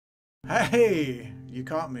Hey, you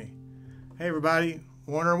caught me. Hey, everybody.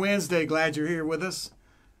 Wariner Wednesday. Glad you're here with us.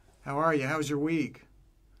 How are you? How's your week?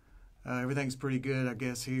 Everything's pretty good, I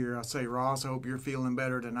guess, here. I'll say, Ross, I hope you're feeling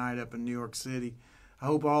better tonight up in New York City. I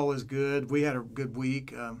hope all is good. We had a good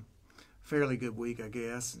week, fairly good week, I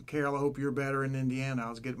guess. Carol, I hope you're better in Indiana. I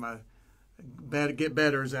was getting my get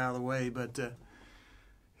betters out of the way. But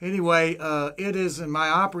anyway, it is my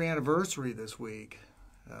Opry anniversary this week.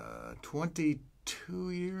 22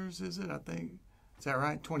 years, is it? I think. Is that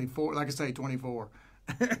right? 24. Like I say, 24.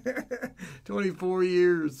 24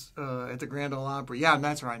 years at the Grand Ole Opry. Yeah,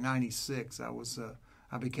 that's right. 96.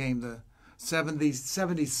 I became the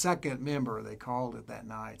 72nd member. They called it that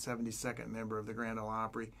night. 72nd member of the Grand Ole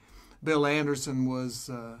Opry. Bill Anderson was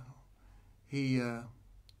he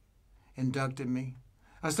inducted me.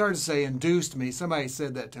 I started to say induced me. Somebody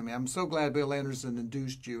said that to me. I'm so glad Bill Anderson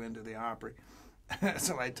induced you into the Opry.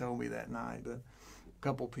 Somebody told me that night. A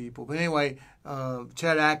couple people. But anyway,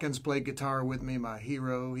 Chet Atkins played guitar with me, my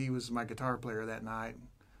hero. He was my guitar player that night,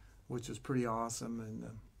 which was pretty awesome.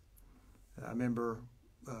 And I remember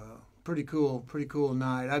pretty cool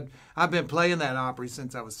night. I've been playing that Opry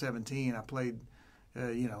since I was 17. I played,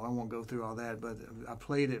 I won't go through all that, but I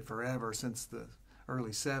played it forever since the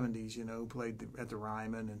early 70s, played at the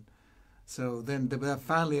Ryman. And so then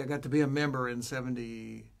finally I got to be a member in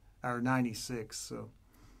 96.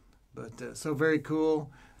 So very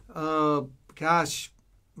cool. Gosh,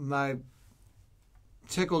 my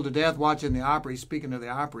tickled to death watching the Opry. Speaking of the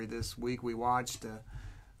Opry this week, we watched,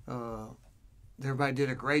 everybody did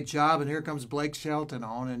a great job, and here comes Blake Shelton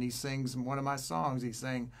on, and he sings one of my songs. He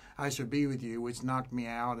sang I Should Be With You, which knocked me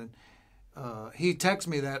out. And he texted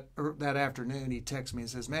me that afternoon. He texted me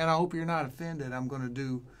and says, man, I hope you're not offended. I'm going to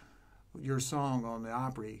do your song on the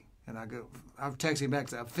Opry. And I've texted him back,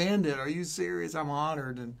 said, offended? Are you serious? I'm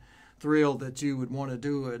honored and thrilled that you would want to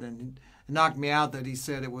do it. And it knocked me out that he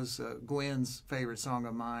said it was Gwen's favorite song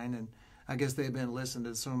of mine. And I guess they've been listening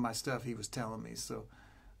to some of my stuff he was telling me. So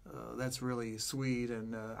that's really sweet.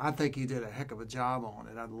 And I think he did a heck of a job on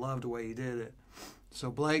it. I loved the way he did it. So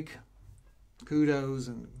Blake, kudos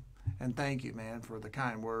and thank you, man, for the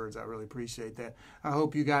kind words. I really appreciate that. I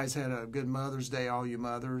hope you guys had a good Mother's Day, all you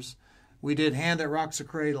mothers. We did Hand That Rocks a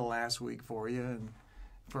Cradle last week for you and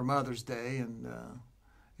for Mother's Day, and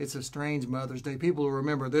it's a strange Mother's Day. People will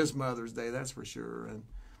remember this Mother's Day, that's for sure. And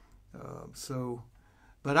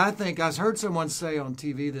but I think I heard someone say on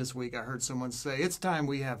TV this week, it's time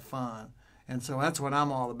we have fun. And so that's what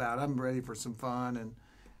I'm all about. I'm ready for some fun,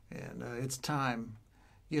 and it's time,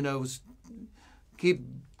 keep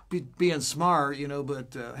being smart,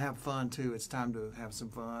 but have fun too. It's time to have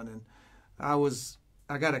some fun. And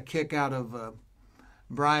I got a kick out of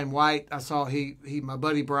Brian White. I saw my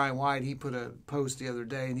buddy Brian White, he put a post the other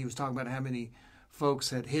day, and he was talking about how many folks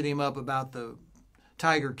had hit him up about the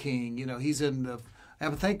Tiger King. He's in I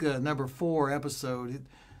think the number 4 episode.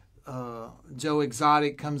 Joe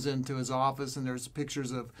Exotic comes into his office, and there's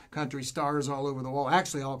pictures of country stars all over the wall.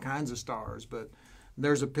 Actually, all kinds of stars, but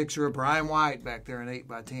there's a picture of Brian White back there in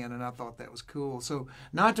 8x10, and I thought that was cool. So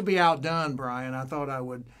not to be outdone, Brian, I thought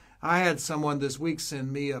I had someone this week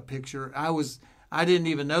send me a picture. I didn't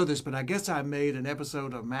even know this, but I guess I made an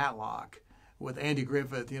episode of Matlock with Andy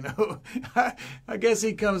Griffith, I guess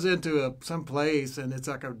he comes into some place, and it's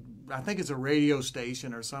like I think it's a radio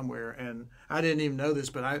station or somewhere, and I didn't even know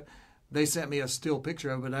this, but they sent me a still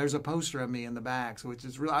picture of it. There's a poster of me in the back, so which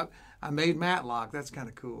is real. I made Matlock. That's kind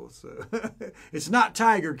of cool. So it's not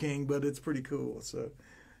Tiger King, but it's pretty cool. So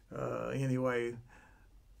anyway,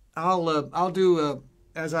 I'll do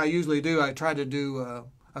as I usually do. I try to do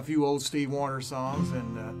a few old Steve Wariner songs,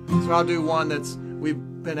 and so I'll do one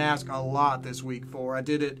we've been asked a lot this week for. I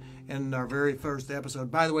did it in our very first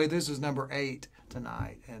episode. By the way, this is number 8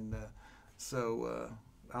 tonight, and so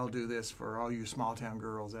I'll do this for all you small town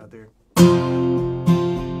girls out there.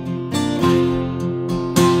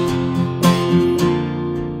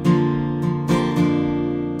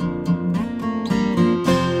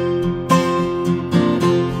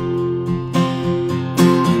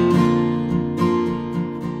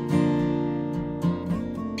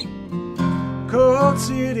 Cold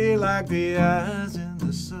city like the eyes in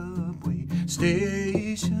the subway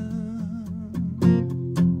station.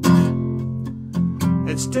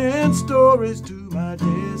 It's 10 stories to my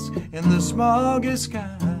desk in the smoggy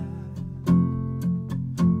sky.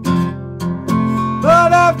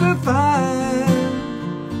 But after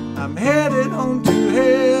 5, I'm headed home to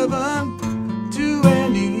heaven, to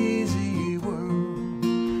an easy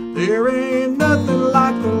world. There ain't nothing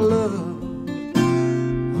like the love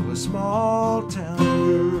of a small town girl.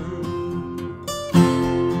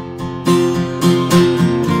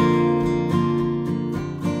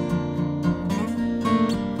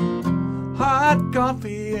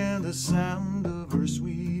 coffee and the sound of her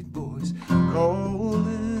sweet voice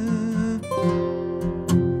calling.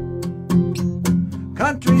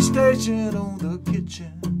 Country station on the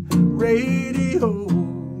kitchen radio.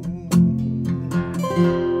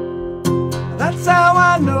 That's how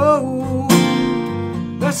I know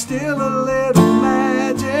there's still a little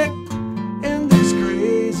magic in this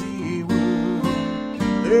crazy world.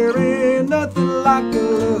 There ain't nothing like the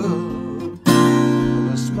love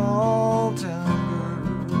of a small town girl.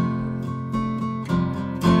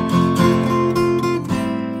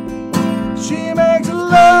 She makes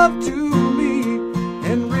love to me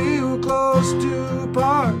in real close to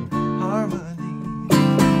part harmony.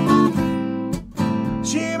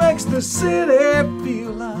 She makes the city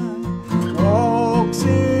feel like walks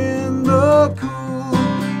in the cool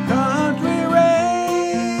country rain.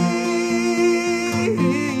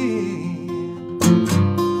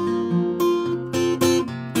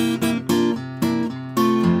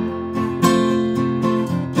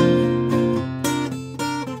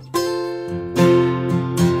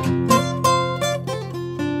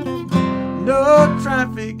 No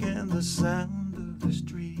traffic and the sound of the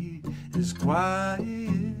street is quiet.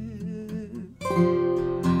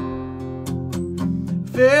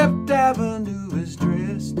 Fifth Avenue is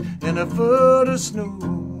dressed in a foot of snow.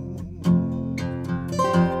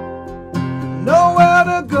 Nowhere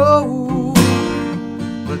to go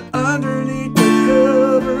but underneath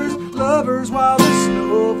the covers, lovers while the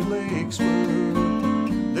snowflakes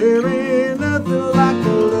swirl. There ain't nothing like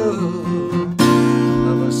the love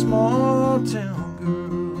of a small town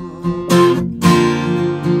girl.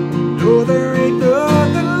 No, there ain't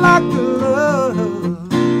nothing like the love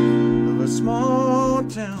of a small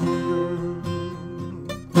town girl.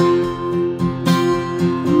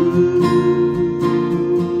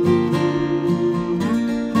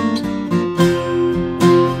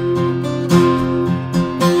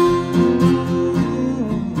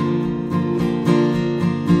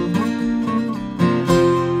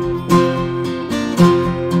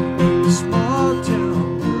 Small town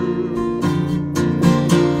girl.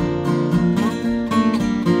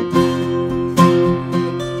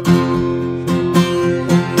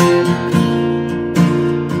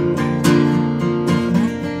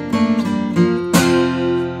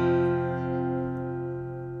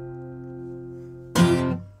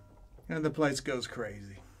 And the place goes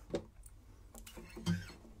crazy.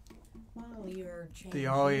 Well, you're changing. The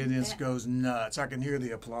audience goes nuts. I can hear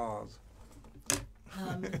the applause.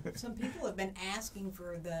 Some people have been asking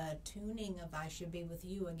for the tuning of "I Should Be With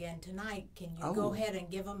You" again tonight. Can you go ahead and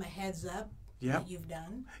give them a heads up that you've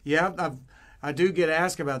done? Yeah, I do get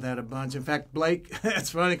asked about that a bunch. In fact, Blake,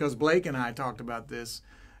 it's funny because Blake and I talked about this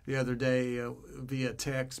the other day via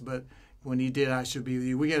text, but when he did "I Should Be With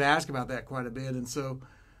You," we get asked about that quite a bit. And so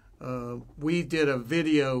we did a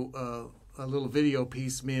video, a little video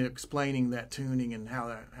piece, me explaining that tuning and how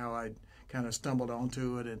I kind of stumbled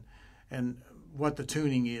onto it and what the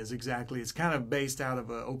tuning is exactly. It's kind of based out of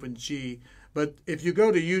an open G. But if you go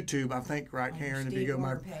to YouTube, I think, right, Karen, if you go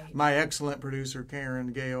my excellent producer,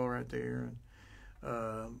 Karen Gale, right there.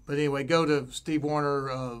 But anyway, go to Steve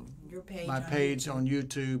Wariner, my page on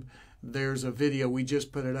YouTube. There's a video, we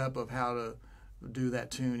just put it up, of how to do that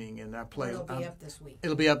tuning. And I play. It'll be up this week.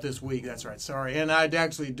 It'll be up this week, that's right, sorry. And I'd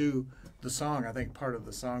actually do the song, I think part of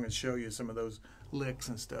the song, and show you some of those licks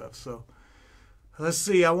and stuff. So let's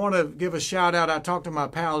see, I want to give a shout out. I talked to my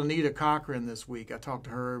pal Anita Cochran this week. I talked to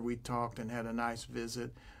her. We talked and had a nice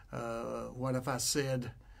visit. What if I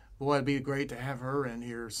said, boy, it'd be great to have her in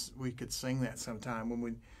here. We could sing that sometime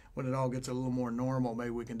when it all gets a little more normal. Maybe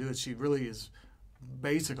we can do it. She really is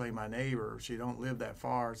basically my neighbor. She don't live that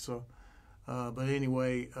far. So, but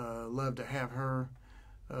anyway, love to have her.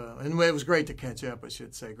 And it was great to catch up, I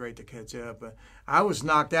should say. Great to catch up. I was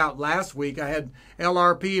knocked out last week. I had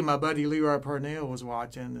LRP, my buddy Leroy Parnell was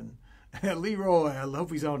watching. And Leroy, I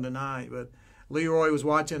hope he's on tonight. But Leroy was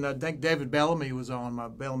watching. I think David Bellamy was on, my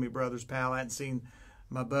Bellamy Brothers pal. I hadn't seen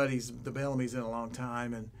my buddies, the Bellamys, in a long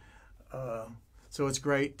time. And so it's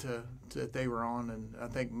great that they were on. And I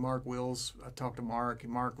think Mark Wills, I talked to Mark,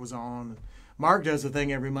 and Mark was on. Mark does a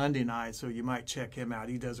thing every Monday night, so you might check him out.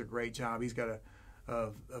 He does a great job. He's got a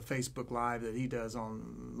Facebook Live that he does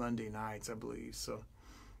on Monday nights, I believe. So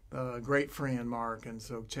great friend, Mark, and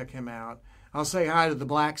so check him out. I'll say hi to the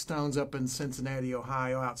Blackstones up in Cincinnati,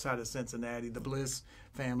 Ohio, outside of Cincinnati, the Bliss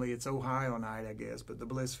family. It's Ohio night, I guess, but the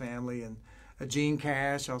Bliss family. And Gene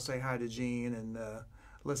Cash, I'll say hi to Gene. And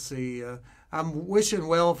let's see, I'm wishing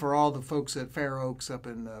well for all the folks at Fair Oaks up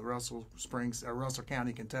in Russell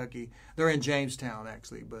County, Kentucky. They're in Jamestown,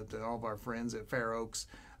 actually, but all of our friends at Fair Oaks,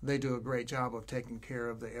 they do a great job of taking care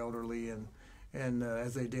of the elderly, and and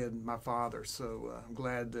as they did my father. So I'm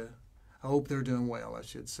glad. I hope they're doing well, I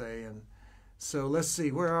should say. And so let's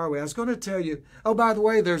see, where are we? I was going to tell you. Oh, by the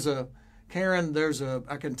way, Karen.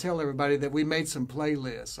 I can tell everybody that we made some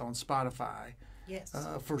playlists on Spotify. Yes.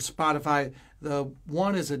 For Spotify, the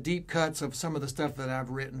one is a deep cuts of some of the stuff that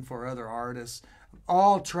I've written for other artists.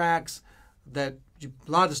 All tracks that a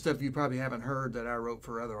lot of stuff you probably haven't heard that I wrote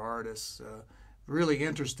for other artists. Really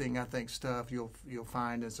interesting, I think, stuff you'll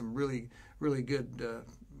find, and some really good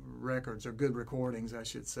records, or good recordings, I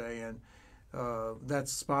should say. And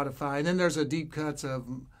that's Spotify. And then there's a deep cuts of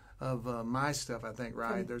my stuff, I think,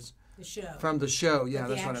 right? There's the show. From the show, yeah, but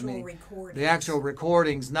that's what I mean. Recordings. The actual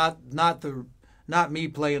recordings, not me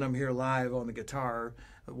playing them here live on the guitar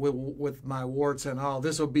with my warts and all.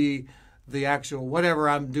 This will be the actual, whatever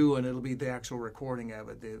I'm doing, it'll be the actual recording of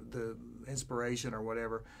it, the inspiration or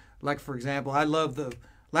whatever. Like, for example, I love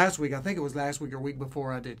last week, I think it was last week or week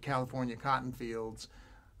before, I did California Cotton Fields,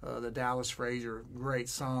 the Dallas Frazier, great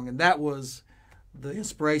song. And that was the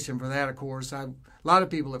inspiration for that, of course. A lot of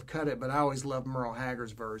people have cut it, but I always loved Merle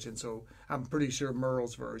Haggard's version, so I'm pretty sure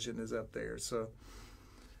Merle's version is up there. So,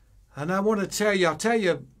 and I want to tell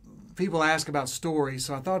you, people ask about stories,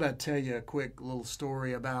 so I thought I'd tell you a quick little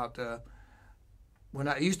story about when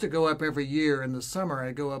I used to go up every year in the summer.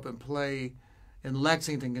 I'd go up and play in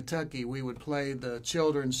Lexington, Kentucky. We would play the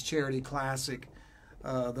Children's Charity Classic.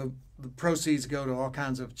 The proceeds go to all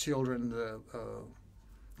kinds of children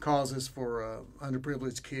causes for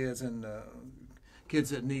underprivileged kids and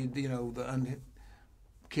kids that need,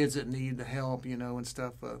 kids that need the help, and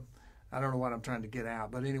stuff. I don't know what I'm trying to get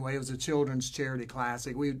out, but anyway, it was a Children's Charity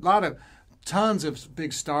Classic. Tons of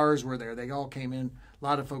big stars were there. They all came in. A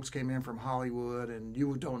lot of folks came in from Hollywood, and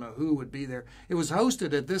you don't know who would be there. It was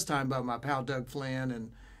hosted at this time by my pal Doug Flynn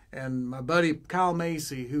and my buddy Kyle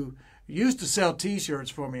Macy, who used to sell T-shirts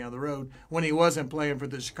for me on the road when he wasn't playing for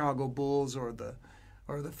the Chicago Bulls or the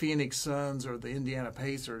Phoenix Suns or the Indiana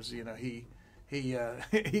Pacers. He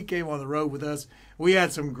came on the road with us. We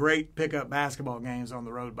had some great pickup basketball games on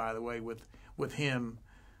the road, by the way, with him.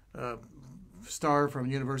 Star from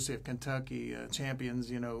University of Kentucky,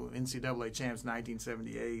 champions, NCAA champs,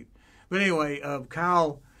 1978. But anyway,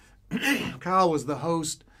 Kyle was the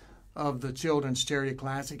host of the Children's Charity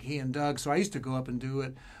Classic, he and Doug, so I used to go up and do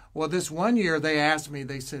it. Well, this one year they asked me,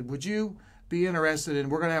 they said, would you be interested in,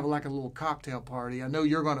 we're going to have like a little cocktail party. I know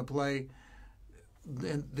you're going to play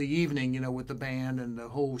in the evening, with the band and the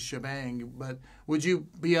whole shebang, but would you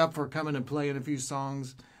be up for coming and playing a few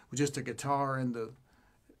songs with just a guitar in the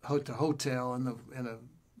hotel in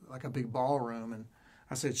a big ballroom? And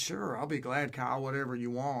I said, sure, I'll be glad, Kyle, whatever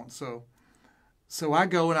you want. So I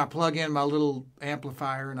go and I plug in my little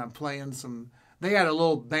amplifier and I'm playing some. They had a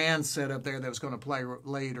little band set up there that was going to play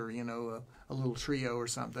later, a little trio or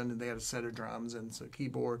something, and they had a set of drums and a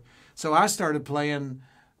keyboard. So I started playing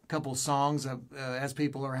a couple songs as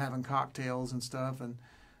people are having cocktails and stuff, and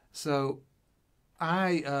so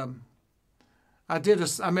I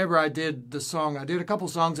remember I did the song. I did a couple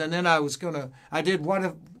songs, and then I did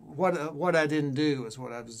what I didn't do is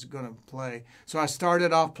what I was gonna play. So I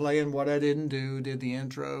started off playing What I Didn't Do. Did the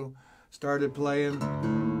intro. Started playing.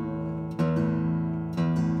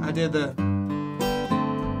 I did the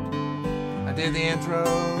intro.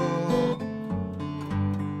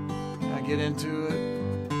 I get into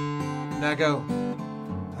it, and I go.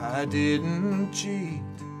 I didn't cheat.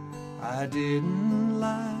 I didn't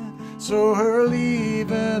lie. So her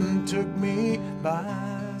leaving took me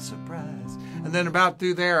by surprise. And then about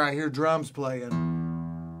through there, I hear drums playing.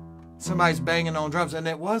 Somebody's banging on drums, and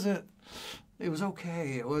it was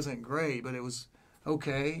okay. It wasn't great, but it was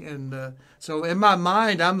okay. And so in my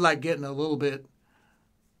mind, I'm like getting a little bit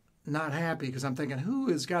not happy because I'm thinking,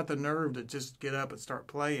 who has got the nerve to just get up and start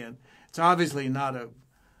playing? It's obviously not a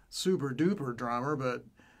super duper drummer, but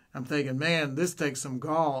I'm thinking, man, this takes some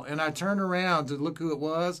gall. And I turned around to look who it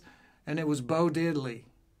was, and it was Bo Diddley.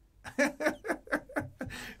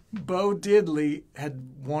 Bo Diddley had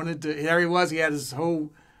wanted to, there he was, he had his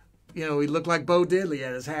whole, he looked like Bo Diddley. He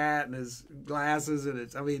had his hat and his glasses, and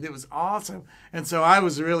it was awesome. And so I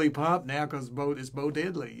was really pumped now because it's Bo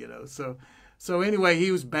Diddley, So anyway,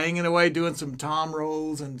 he was banging away, doing some tom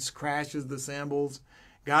rolls and crashes the cymbals,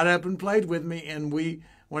 got up and played with me, and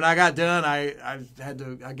when I got done,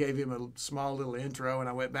 I gave him a small little intro, and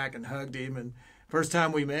I went back and hugged him. And first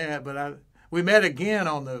time we met, but we met again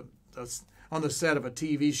on the set of a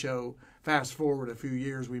TV show. Fast forward a few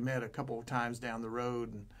years, we met a couple of times down the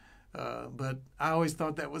road. And, but I always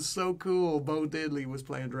thought that was so cool. Bo Diddley was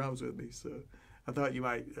playing drums with me, so I thought you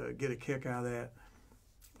might get a kick out of that.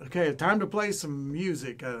 Okay, time to play some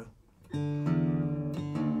music.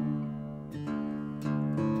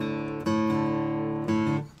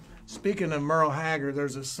 Speaking of Merle Haggard,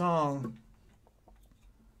 there's a song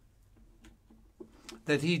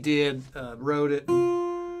that he did, wrote it.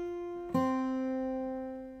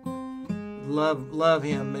 Love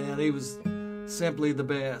him, man. He was simply the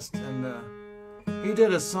best. And he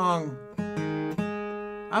did a song,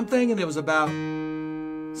 I'm thinking it was about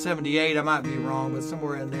 78, I might be wrong, but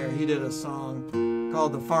somewhere in there, he did a song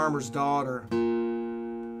called The Farmer's Daughter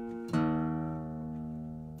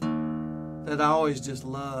that I always just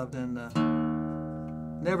loved, and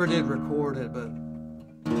never did record it, but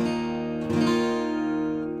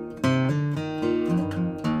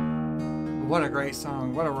what a great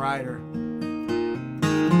song, what a writer.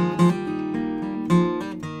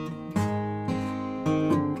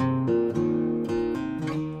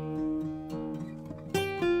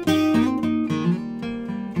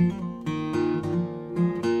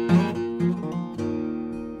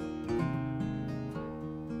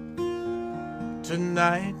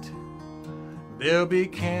 Tonight there'll be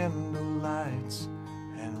candle lights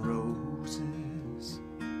and roses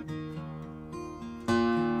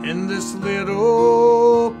in this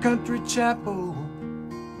little country chapel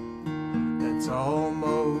that's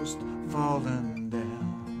almost fallen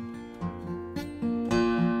down.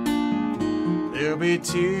 There'll be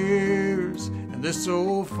tears in this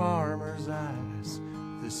old farmer's eyes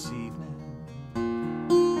this evening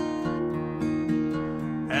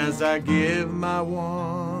as I give my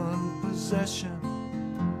one possession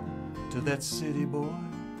to that city boy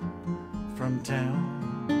from town.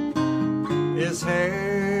 His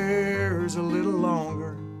hair's a little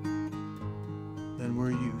longer than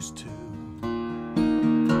we're used to,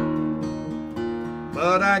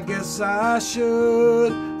 but I guess I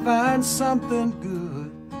should find something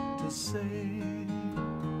good to say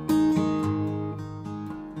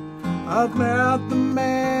about the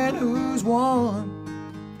man who's won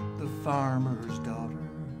the farmer's daughter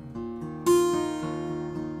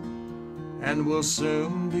and will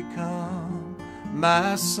soon become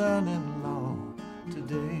my son-in-law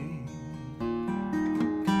today.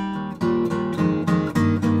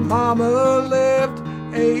 Mama left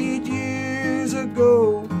 8 years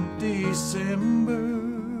ago December,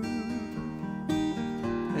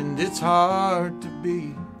 and it's hard to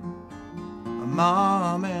be a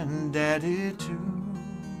mom and daddy too.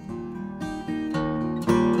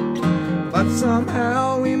 But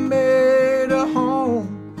somehow we made a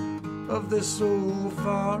home of this old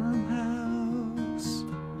farmhouse,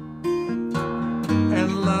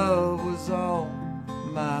 and love was all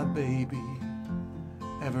my baby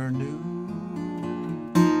ever knew.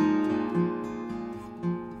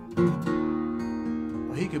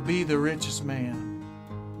 Well, he could be the richest man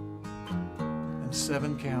in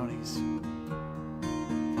 7 counties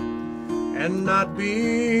and not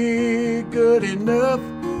be good enough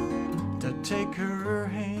to take her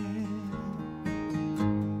hand,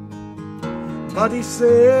 but he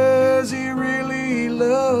says he really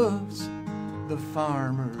loves the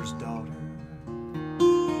farmer's daughter,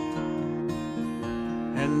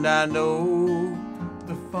 and I know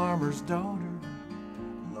the farmer's daughter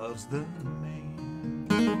loves the man.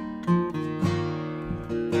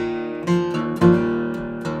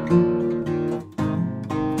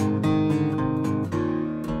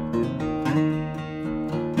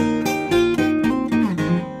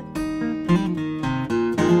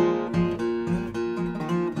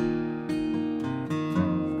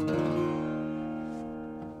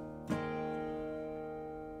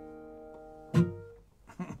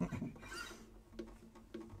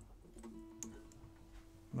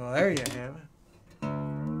 Well, there you have it.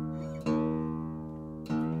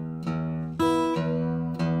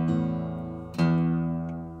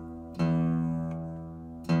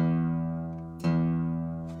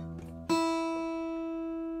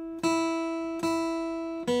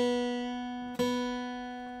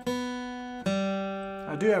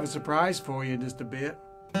 I do have a surprise for you in just a bit.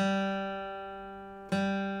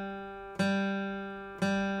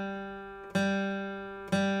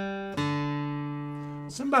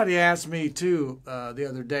 Somebody asked me too the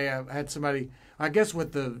other day. I had somebody, I guess,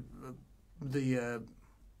 with the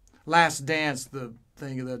Last Dance, the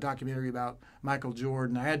thing, the documentary about Michael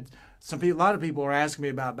Jordan. I had some people, a lot of people were asking me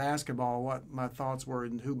about basketball, what my thoughts were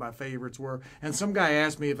and who my favorites were. And some guy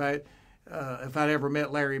asked me if I'd ever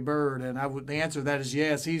met Larry Bird, and the answer to that is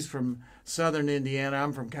yes. He's from southern Indiana.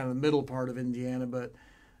 I'm from kind of the middle part of Indiana, but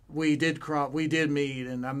we did meet,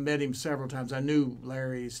 and I met him several times. I knew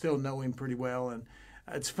Larry, still know him pretty well, and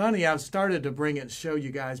it's funny, I've started to bring it and show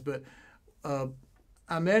you guys, but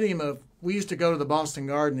I met him. We used to go to the Boston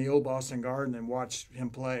Garden, the old Boston Garden, and watch him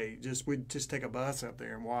play. We'd just take a bus up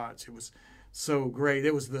there and watch. It was so great.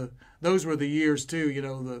 Those were the years too,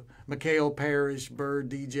 the McHale Parrish, Bird,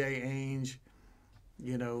 DJ Ainge,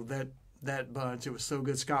 that bunch. It was so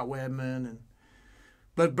good. Scott Webman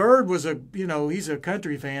but Bird was he's a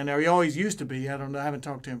country fan now. He always used to be. I don't know. I haven't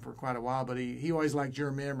talked to him for quite a while, but he always liked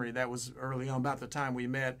Your Memory. That was early on, about the time we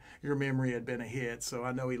met. Your Memory had been a hit, so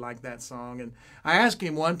I know he liked that song. And I asked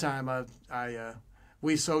him one time.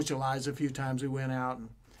 We socialized a few times. We went out and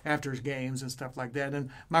after games and stuff like that. And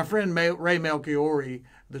my friend Ray Melchiori,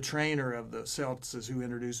 the trainer of the Celtics, is who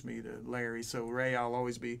introduced me to Larry. So Ray, I'll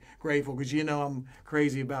always be grateful because I'm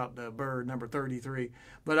crazy about Bird, number 33.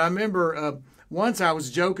 But I remember once I was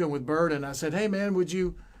joking with Bird and I said, "Hey man,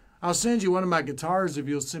 I'll send you one of my guitars if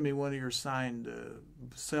you'll send me one of your signed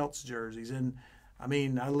Celtics jerseys." And I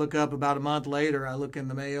mean, I look up about a month later, I look in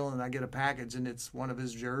the mail and I get a package and it's one of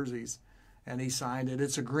his jerseys. And he signed it.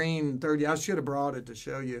 It's a green 30. I should have brought it to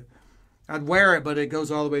show you. I'd wear it, but it goes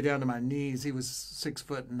all the way down to my knees. He was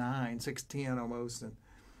 6'9", 6'10" almost, and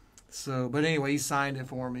so. But anyway, he signed it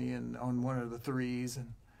for me and on one of the threes,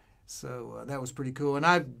 and so that was pretty cool. And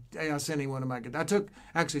I sent him one of my guitars.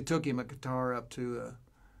 I took him a guitar up to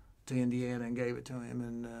Indiana and gave it to him,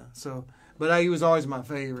 and But he was always my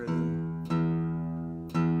favorite.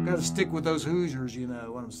 Got to stick with those Hoosiers, you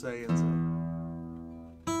know what I'm saying. So.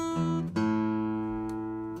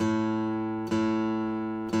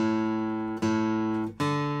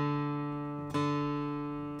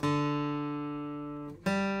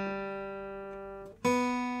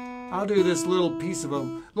 I'll do this little piece of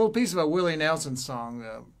a Willie Nelson song,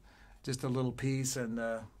 just a little piece, and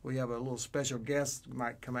we have a little special guest who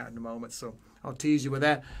might come out in a moment, so I'll tease you with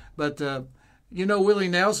that. But Willie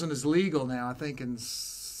Nelson is legal now. I think in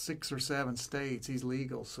 6 or 7 states he's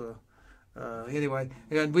legal. So anyway,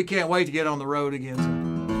 and we can't wait to get on the road again. So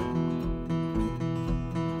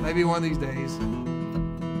maybe one of these days.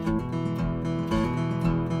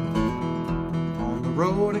 On the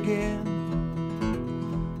road again.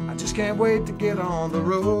 Just can't wait to get on the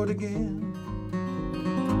road again.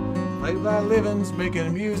 Play my livings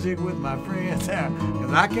making music with my friends.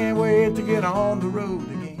 Cause I can't wait to get on the road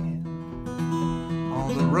again.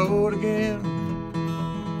 On the road again.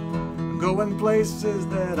 Going places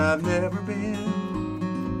that I've never been.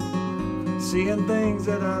 Seeing things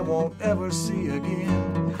that I won't ever see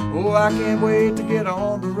again. Oh, I can't wait to get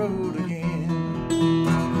on the road again.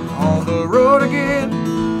 On the road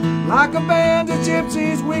again. Like a band of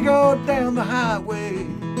gypsies, we go down the highway.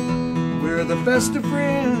 We're the best of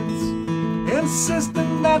friends,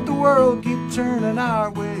 insisting that the world keep turning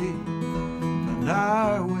our way. And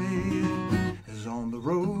our way is on the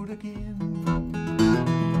road again.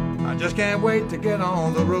 I just can't wait to get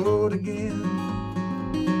on the road again.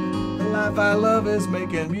 The life I love is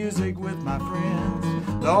making music with my friends.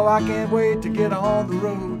 No, I can't wait to get on the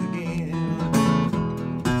road again.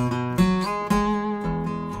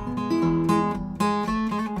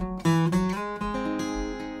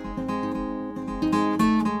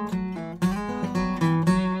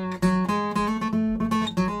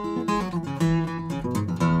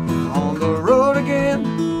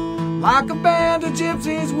 Like a band of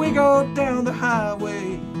gypsies, we go down the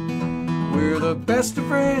highway. We're the best of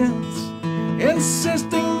friends,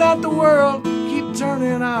 insisting that the world keep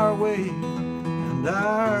turning our way. And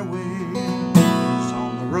our way is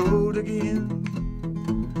on the road again.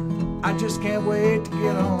 I just can't wait to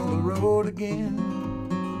get on the road again.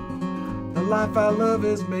 The life I love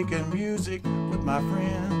is making music with my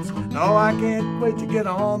friends. No, I can't wait to get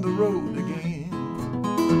on the road again.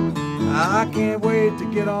 I can't wait to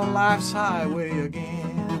get on life's highway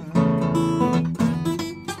again.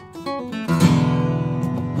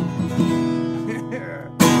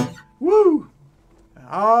 Woo!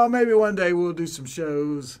 Oh, maybe one day we'll do some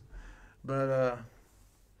shows. But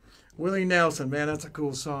Willie Nelson, man, that's a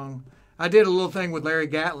cool song. I did a little thing with Larry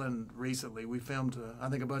Gatlin recently. We filmed, I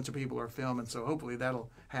think a bunch of people are filming, so hopefully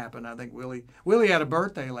that'll happen. I think Willie had a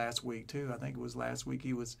birthday last week, too. I think it was last week.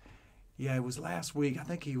 It was last week. I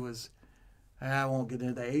think he was... I won't get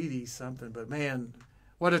into the 80s something, but man,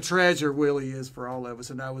 what a treasure Willie is for all of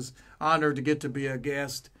us. And I was honored to get to be a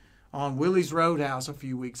guest on Willie's Roadhouse a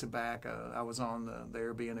few weeks back. I was on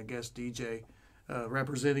there being a guest DJ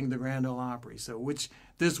representing the Grand Ole Opry. So, which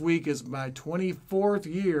this week is my 24th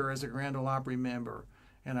year as a Grand Ole Opry member,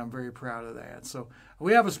 and I'm very proud of that. So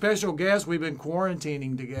we have a special guest. We've been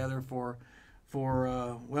quarantining together for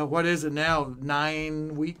what is it now?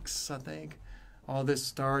 9 weeks, I think. All this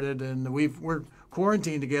started, and we're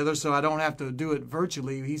quarantined together, so I don't have to do it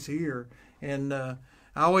virtually. He's here, and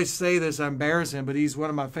I always say this, I embarrass him, but he's one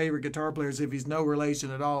of my favorite guitar players. If he's no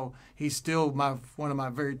relation at all, he's still one of my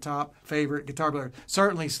very top favorite guitar players.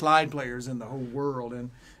 Certainly slide players in the whole world,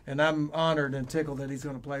 and I'm honored and tickled that he's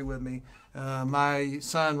going to play with me. My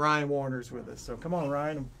son Ryan Warner's with us, so come on,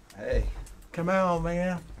 Ryan. Hey. Come on,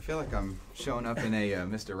 man. I feel like I'm showing up in a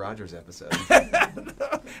Mr. Rogers episode.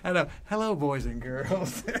 I know. Hello, boys and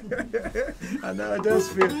girls. I know it does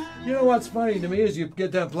feel. You know what's funny to me is you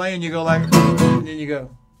get done playing, you go like, and then you go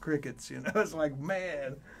crickets. You know, it's like,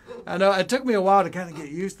 man. I know it took me a while to kind of get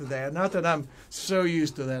used to that. Not that I'm so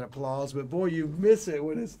used to that applause, but boy, you miss it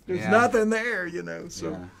when there's nothing there. You know.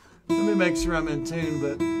 So let me make sure I'm in tune.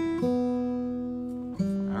 But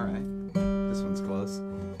all right, this one's close.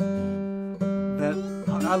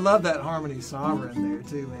 I love that harmony sovereign there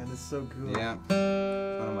too, man. It's so cool. Yeah,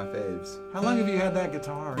 it's one of my faves. How long have you had that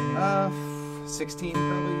guitar? 16,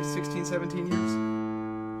 probably 16, 17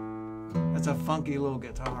 years. That's a funky little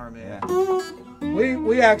guitar, man. Yeah.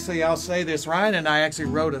 We actually, I'll say this, Ryan and I actually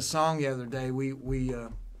wrote a song the other day.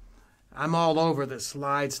 I'm all over the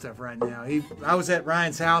slide stuff right now. I was at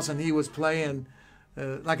Ryan's house and he was playing.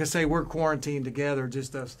 Like I say, we're quarantined together,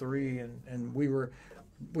 just us three, and we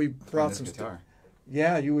brought some guitar.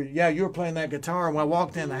 Yeah, you were playing that guitar, and when I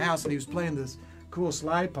walked in the house and he was playing this cool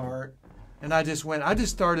slide part, and I just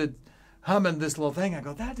started humming this little thing. I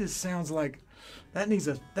go, that just sounds like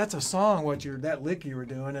that's a song, that lick you were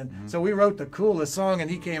doing. And so we wrote the coolest song, and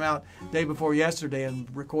he came out day before yesterday and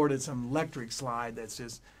recorded some electric slide that's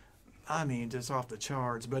just off the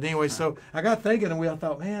charts. But anyway, so I got thinking, and I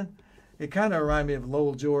thought, man, it kind of reminded me of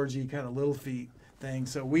Lowell Georgie, kind of Little Feat thing.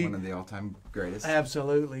 So one of the all-time greatest.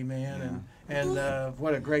 Absolutely, man. Yeah. And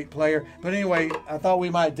what a great player. But anyway, I thought we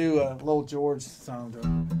might do a Lowell George song to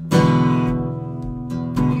him.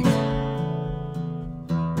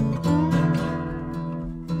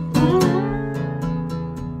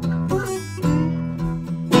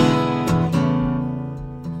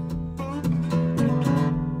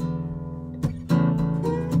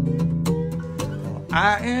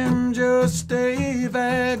 I am just a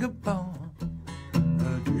vagabond,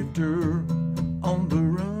 a drifter on the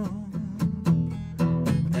run,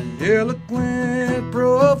 and eloquent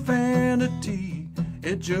profanity,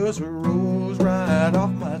 it just rolls right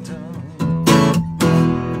off my tongue.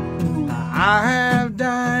 I have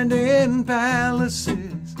dined in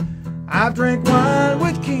palaces, I've drank wine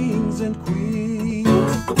with kings and queens,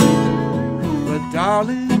 but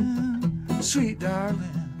darling, sweet darling,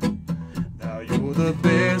 you're the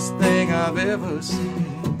best thing I've ever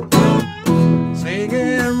seen.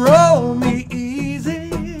 Singing, roll me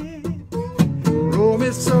easy, roll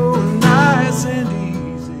me so nice and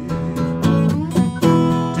easy.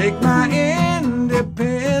 Take my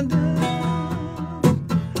independence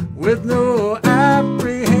with no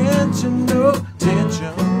apprehension, no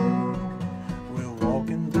tension. We're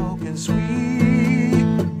walking, talking sweet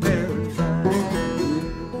paradise.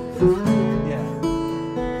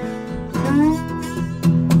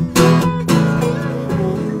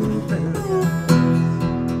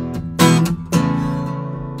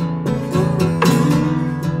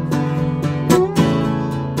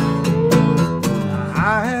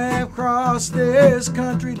 This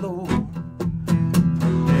country low,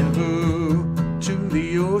 from Denver to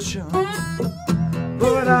the ocean,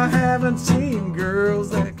 but I haven't seen girls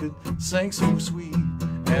that could sing so sweet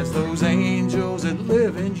as those angels that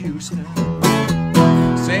live in Houston,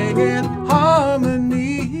 singing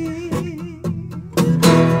harmony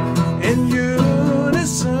in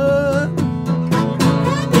unison.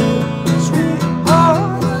 Sweet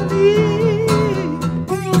harmony,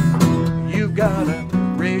 you've gotta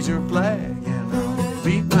raise your flag and I'll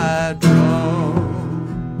beat my drum,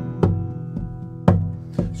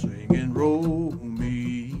 singing, roll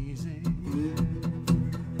me easy,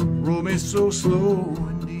 roll me so slow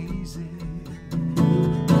and easy.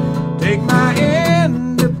 Take my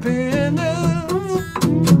independence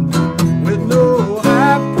with no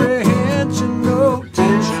apprehension, no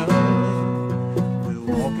tension. We're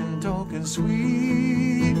walking, talking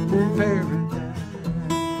sweet paradise.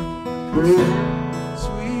 All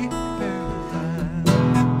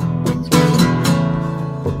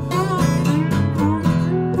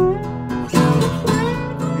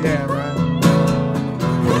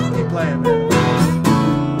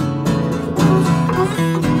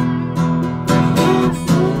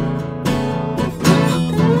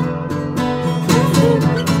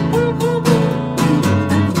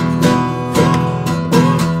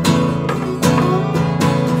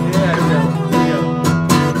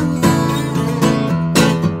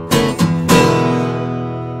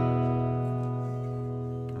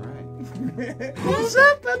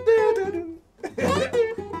right.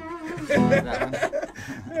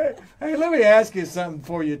 Hey, let me ask you something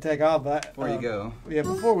before you take off. Before you go. Yeah,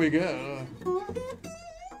 before we go.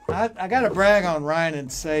 I got to brag on Ryan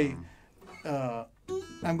and say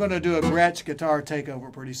I'm going to do a Gretsch guitar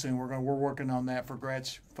takeover pretty soon. We're working on that for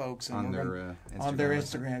Gretsch folks and on their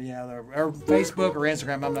Instagram, yeah, or Facebook or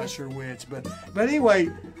Instagram. I'm not sure which, but anyway,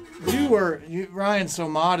 Ryan's so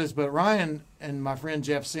modest, but Ryan and my friend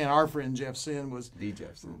Jeff Sin, our friend Jeff Sin was the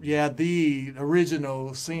Jeff Sin. Yeah, the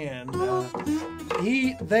original Sin.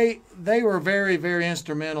 They were very, very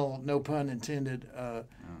instrumental, no pun intended,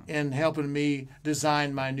 in helping me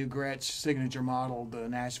design my new Gretsch signature model, the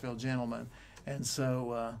Nashville Gentleman. And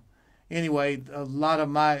so, anyway, a lot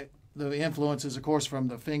of the influences, of course, from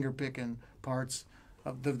the finger picking parts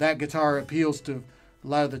of that guitar appeals to a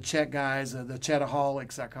lot of the Chet guys, the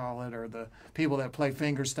Chetaholics, I call it, or the people that play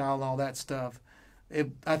fingerstyle and all that stuff.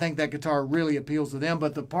 I think that guitar really appeals to them.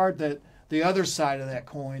 But the other side of that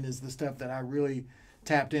coin is the stuff that I really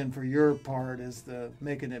tapped in for your part, is the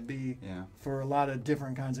making it be for a lot of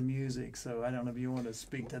different kinds of music. So I don't know if you want to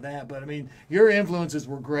speak to that, but I mean, your influences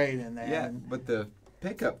were great in that. Yeah, but the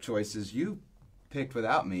pickup choices you picked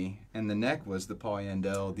without me, and the neck was the Paul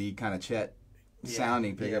Yandel, the kind of Chet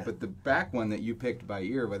sounding pickup, but the back one that you picked by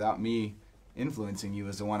ear without me influencing you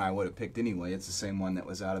is the one I would have picked anyway. It's the same one that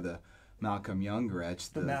was out of the Malcolm Young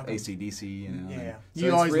Gretsch, the AC/DC, you know. Yeah, so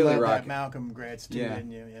you always really loved that Malcolm Gretsch too, didn't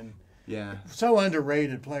you? And so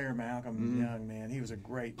underrated player, Malcolm Young, man. He was a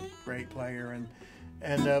great player,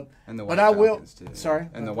 and the White Falcons too. Sorry,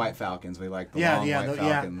 and the White Falcons. We like the long White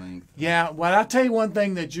Falcon length. Yeah, well, I'll tell you one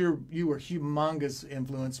thing that you were humongous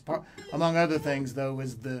influence, among other things, though,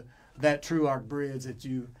 is that True Arc Bridge that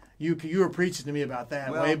you were preaching to me about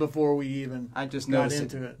that way before we even I just got noticed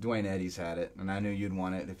into it. Dwayne Eddy's had it, and I knew you'd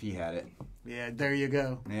want it if he had it. Yeah, there you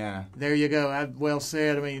go. Yeah. There you go. Well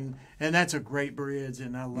said. I mean, and that's a great bridge,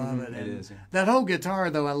 and I love it. It is. Yeah. That whole guitar,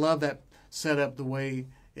 though, I love that setup, the way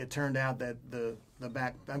it turned out, that the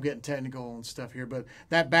back, I'm getting technical and stuff here, but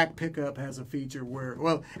that back pickup has a feature where,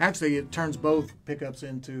 well, actually it turns both pickups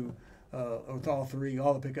into, with all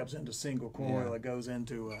the pickups into single coil. Yeah. It goes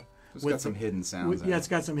into... It's got some hidden sounds. It's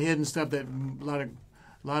got some hidden stuff that a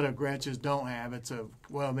lot of Gretches don't have. It's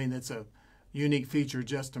a unique feature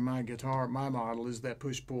just to my guitar. My model is that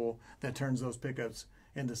push-pull that turns those pickups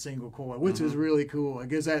into single coil, which is really cool. It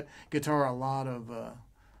gives that guitar a lot of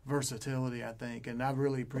versatility, I think, and I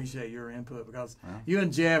really appreciate your input because you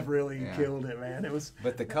and Jeff really killed it, man. It was.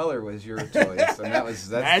 But the color was your choice, and that's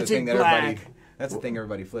the thing that that's the thing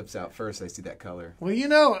everybody flips out first. They see that color.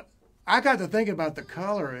 Well, I got to think about the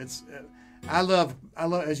color. It's. I love,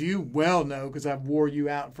 as you well know, because I've wore you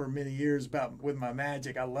out for many years with my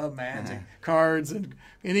magic. I love magic cards and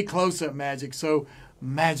any close-up magic. So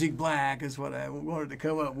magic black is what I wanted to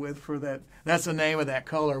come up with for that. That's the name of that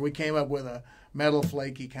color. We came up with a metal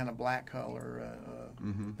flaky kind of black color.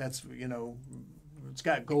 That's it's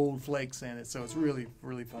got gold flakes in it, so it's really,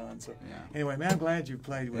 really fun. So anyway, man, I'm glad you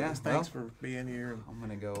played with us. Thanks for being here. I'm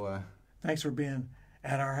gonna go. Thanks for being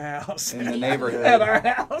at our house. In the neighborhood. At our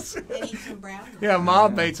house. And eat some brownies. Yeah,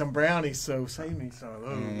 Mom made some brownies, so save me some.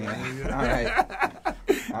 All right.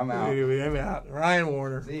 I'm out. I'm out. Ryan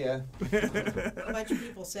Wariner. See ya. A bunch of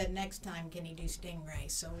people said next time can he do Stingray,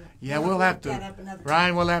 so we'll have to.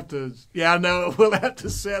 Ryan, we'll have to. Yeah, I know. We'll have to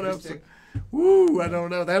set up some. Woo, I don't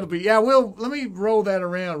know. That'll be, let me roll that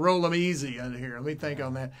around, roll them easy under here. Let me think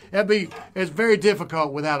on that. It's very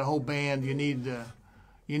difficult without a whole band. You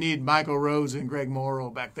need Michael Rose and Greg Morrow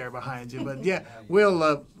back there behind you. But yeah,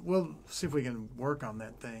 we'll see if we can work on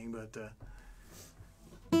that thing. But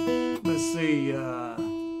let's see.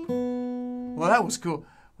 Well, that was cool.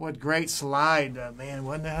 What great slide, man,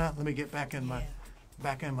 wasn't it? Let me get back in my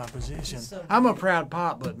position. So I'm a proud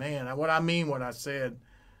pop, but man, what I said.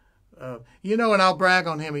 And I'll brag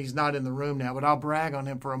on him. He's not in the room now, but I'll brag on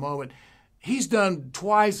him for a moment. He's done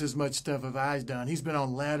twice as much stuff as I've done. He's been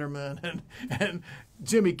on Letterman and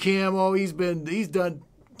Jimmy Kimmel. He's done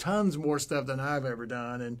tons more stuff than I've ever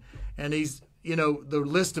done. And he's, the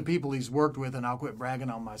list of people he's worked with, and I'll quit bragging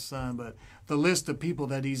on my son, but the list of people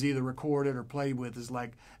that he's either recorded or played with is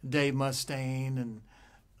like Dave Mustaine and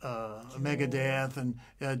Megadeth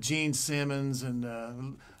and Gene Simmons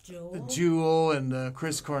and Jewel and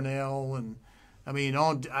Chris Cornell, and I mean,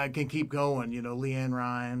 I can keep going. Leanne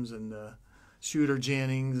Rimes and Shooter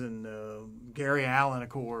Jennings and Gary Allen, of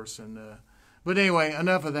course. And but anyway,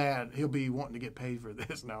 enough of that. He'll be wanting to get paid for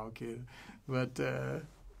this. No, I'm kidding. But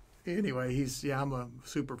anyway, I'm a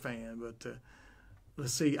super fan. But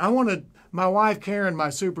let's see. My wife Karen, my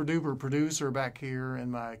super duper producer back here,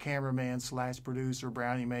 and my cameraman / producer,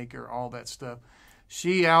 brownie maker, all that stuff.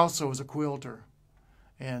 She also is a quilter.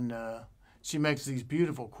 And she makes these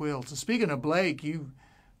beautiful quilts. And speaking of Blake, you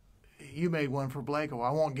made one for Blake. Well,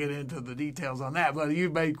 I won't get into the details on that, but you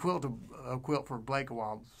made a quilt for Blake a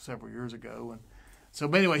while, several years ago. And so,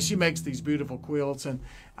 but anyway, she makes these beautiful quilts. And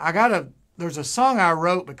there's a song I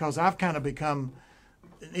wrote because I've kind of become,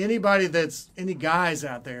 any guys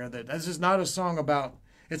out there, that this is not a song about,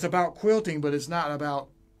 it's about quilting, but it's not about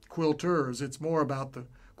quilters. It's more about the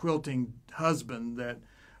quilting husband that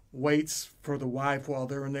waits for the wife while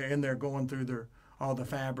they're in there going through all the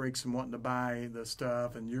fabrics and wanting to buy the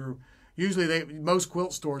stuff. And most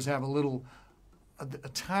quilt stores have a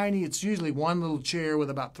tiny, it's usually one little chair with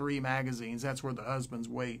about 3 magazines. That's where the husbands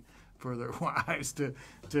wait for their wives to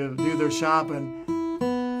do their shopping.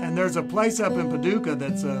 And there's a place up in Paducah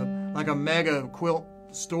that's like a mega quilt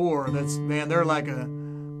store.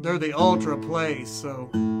 They're the ultra place. So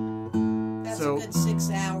that's a good 6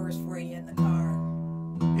 hours for you in the car.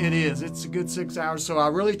 It is. It's a good 6 hours. So I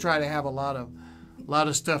really try to have a lot of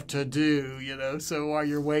stuff to do, So while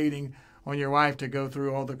you're waiting on your wife to go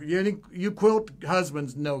through all you quilt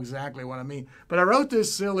husbands know exactly what I mean. But I wrote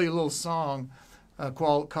this silly little song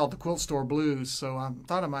called the Quilt Store Blues. So I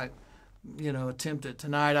thought I might, attempt it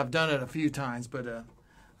tonight. I've done it a few times, but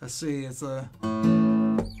let's see. It's a.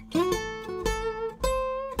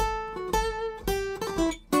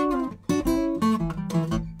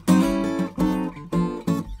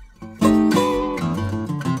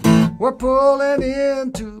 We're pulling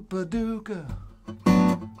into Paducah,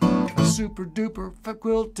 a super duper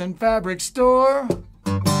quilt and fabric store.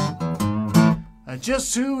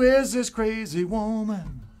 Just who is this crazy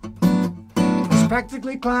woman that's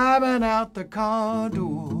practically climbing out the car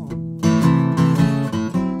door?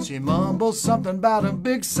 She mumbles something about a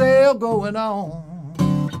big sale going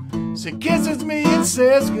on. She kisses me and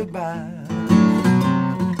says goodbye.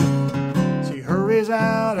 She hurries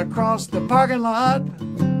out across the parking lot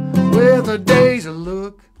with a dazed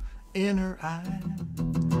look in her eye.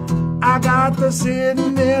 I got the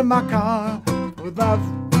sitting in my car without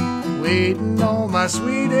waiting on my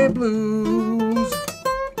sweetie blues.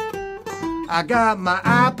 I got my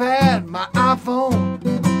iPad, my iPhone,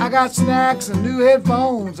 I got snacks and new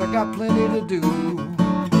headphones, I got plenty to do.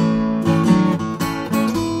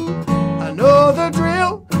 I know the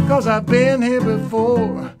drill, 'cause I've been here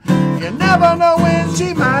before. You never know when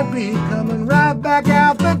she might be coming right back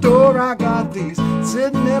out the door. I got these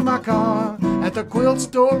sitting in my car at the quilt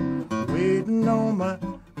store, waiting on my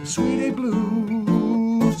sweetie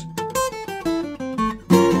blues.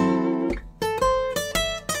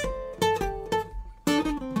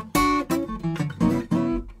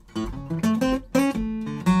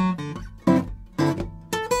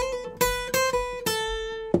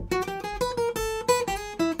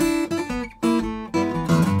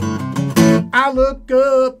 I look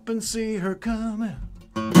up and see her coming,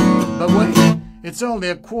 but wait, it's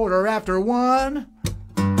only 1:15.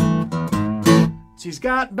 She's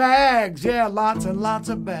got bags, yeah, lots and lots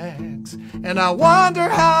of bags, and I wonder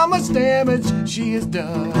how much damage she has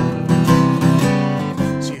done.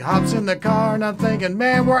 She hops in the car and I'm thinking,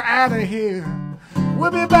 man, we're out of here.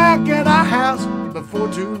 We'll be back at our house before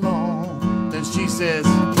too long. Then she says,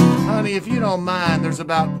 honey, if you don't mind, there's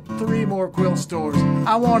about 3 more quilt stores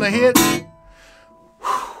I want to hit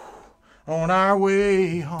on our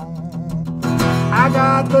way home. I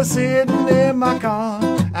got the sitting in my car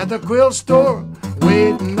at the quilt store,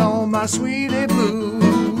 waiting on my sweetie blues.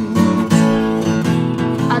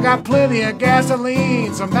 I got plenty of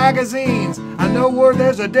gasoline, some magazines, I know where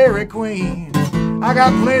there's a Dairy Queen. I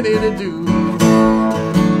got plenty to do.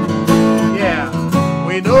 Yeah,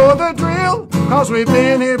 we know the drill, 'cause we've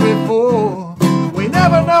been here before. We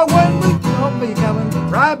never know when we'll be coming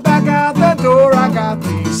right back out the door. I got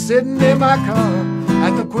these sitting in my car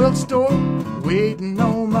at the quilt store, waiting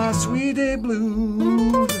on my sweetie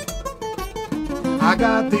blues. I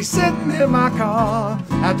got these sitting in my car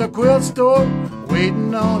at the quilt store,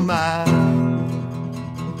 waiting on my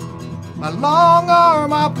long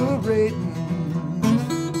arm operating,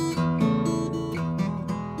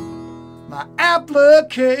 my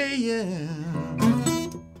application.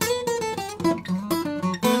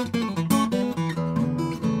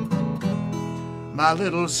 My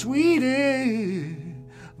little sweetie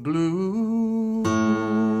blue.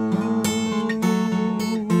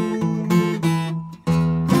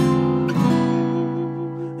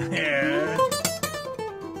 Yeah.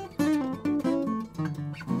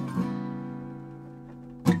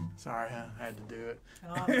 Sorry, I had to do it.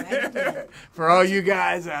 Oh, for all you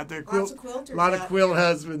guys out there, lots of quilters, a lot of quilt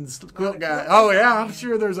husbands, quilt guys. Oh yeah, I'm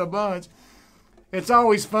sure there's a bunch. It's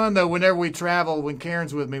always fun, though, whenever we travel, when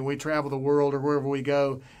Karen's with me, we travel the world or wherever we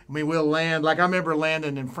go. I mean, we'll land. Like, I remember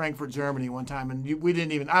landing in Frankfurt, Germany one time, and we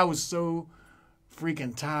didn't even, I was so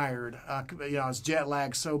freaking tired. I was jet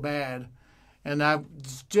lagged so bad. And I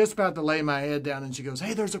was just about to lay my head down, and she goes,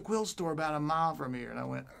 hey, there's a quilt store about a mile from here. And I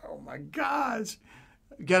went, oh, my gosh.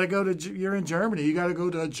 You're in Germany. You got to go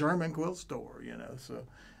to a German quilt store, So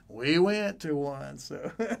we went to one.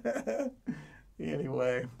 So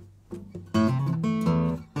anyway.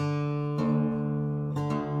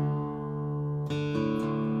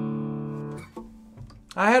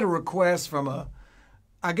 I had a request from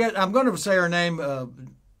I'm going to say her name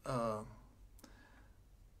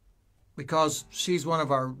because she's one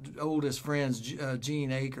of our oldest friends,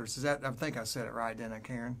 Jean Akers. I think I said it right, didn't I,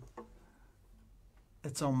 Karen?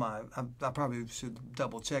 It's on I probably should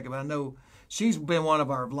double check it, but I know she's been one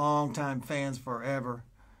of our longtime fans forever.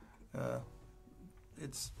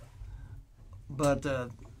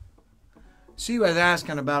 She was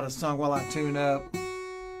asking about a song while I tune up.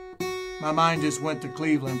 My mind just went to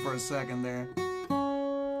Cleveland for a second there.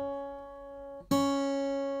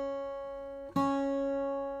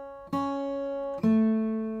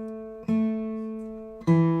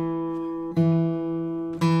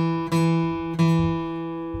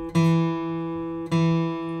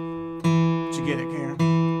 Did you get it, Karen?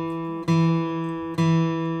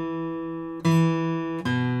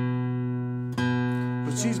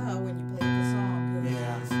 But she's... when you played the song.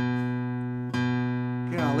 Yeah.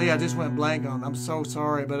 Golly, I just went blank on it. I'm so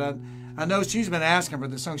sorry, but I know she's been asking for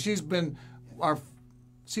this song. She's been our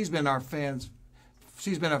fans.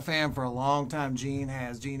 She's been a fan for a long time. Jean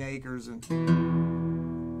Akers, and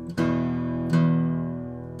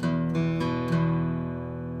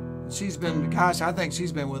she's been, gosh, I think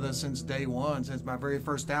she's been with us since day one, since my very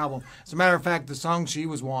first album. As a matter of fact, the song she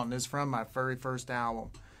was wanting is from my very first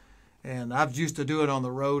album. And I've used to do it on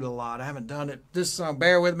the road a lot. I haven't done it, this song,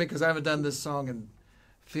 bear with me, because I haven't done this song in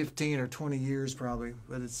 15 or 20 years probably.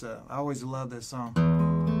 But it's, I always love this song.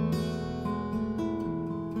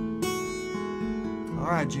 All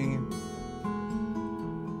right, Gene.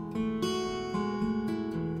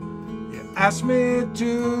 You asked me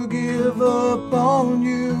to give up on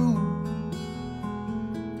you.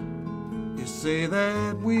 You say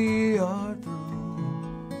that we are through.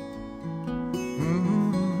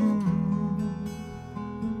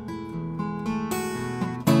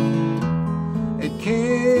 It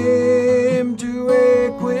came to a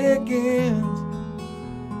quick end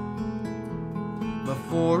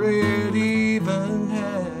before it even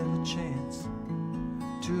had a chance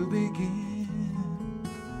to begin.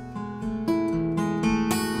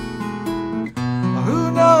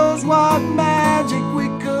 Who knows what magic we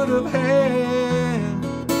could have had?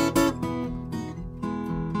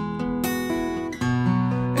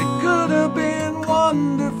 It could have been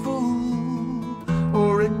wonderful,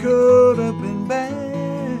 or it could have been bad,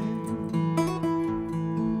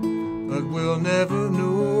 but we'll never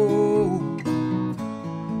know.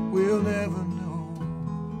 We'll never know.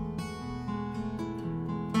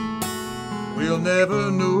 We'll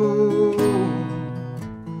never know.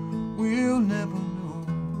 We'll never know.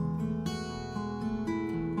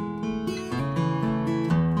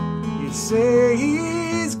 You say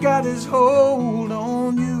he's got his hold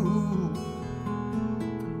on you.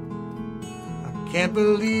 I can't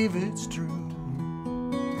believe it's true.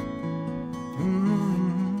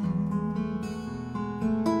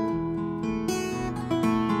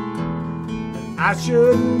 I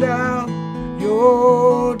shouldn't doubt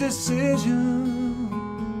your decision,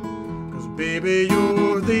 'cause baby,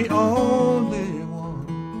 you're the only one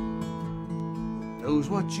that knows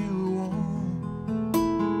what you want.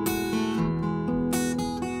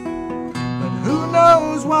 But who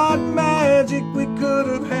knows what magic we could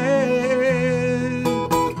have had?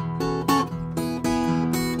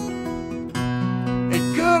 It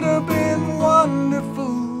could have been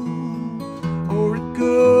wonderful, or it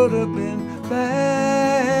could have been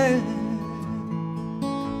bad,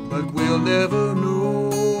 but we'll never know.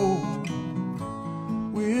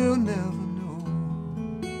 We'll never know.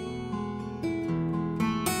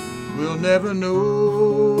 We'll never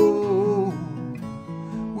know.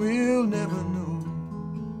 We'll never know.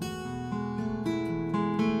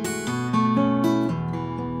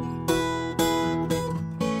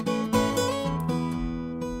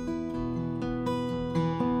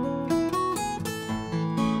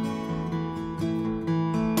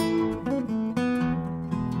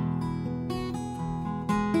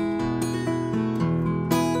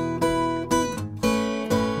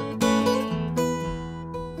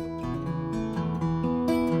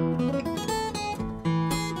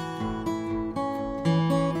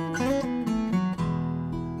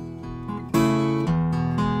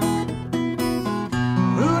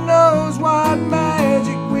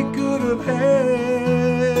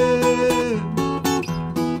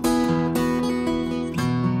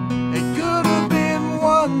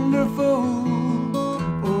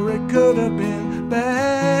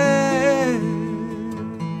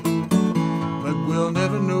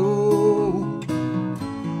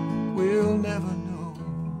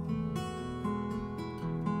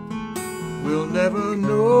 We'll never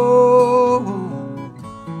know.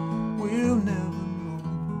 We'll never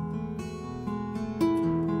know.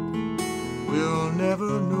 We'll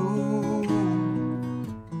never know.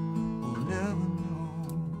 We'll never know.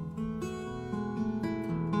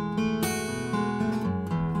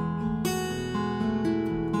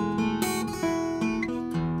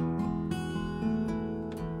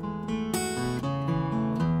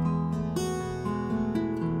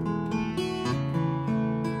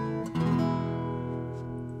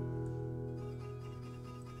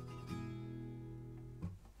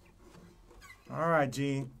 All right,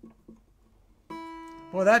 Gene.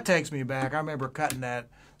 Boy, that takes me back. I remember cutting that.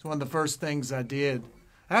 It's one of the first things I did.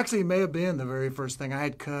 Actually, it may have been the very first thing. I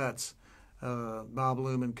had cuts, Bob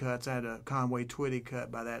Lumen cuts. I had a Conway Twitty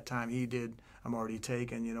cut by that time. He did I'm Already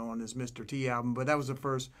Taken, you know, on his Mr. T album. But that was the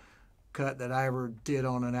first cut that I ever did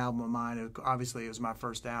on an album of mine. Obviously, it was my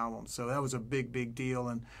first album. So that was a big, big deal.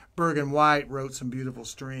 And Bergen White wrote some beautiful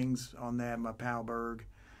strings on that, my pal Berg.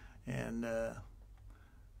 And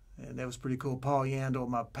that was pretty cool. Paul Yandel,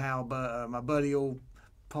 my pal, my buddy old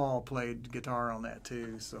Paul played guitar on that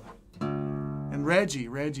too. So, and Reggie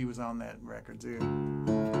was on that record too.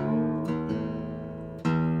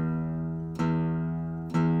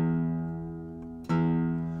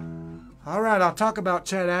 All right, I'll talk about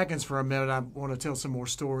Chet Atkins for a minute. I want to tell some more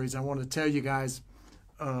stories. I want to tell you guys,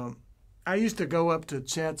 I used to go up to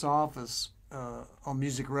Chet's office on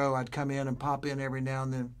Music Row. I'd come in and pop in every now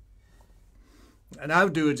and then. And I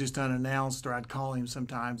would do it just unannounced, or I'd call him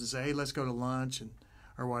sometimes and say, hey, let's go to lunch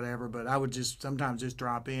or whatever. But I would just sometimes just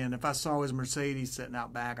drop in. If I saw his Mercedes sitting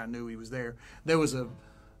out back, I knew he was there. There was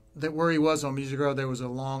where he was on Music Row, there was a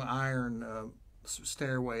long iron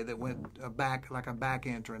stairway that went back, like a back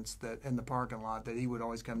entrance that in the parking lot that he would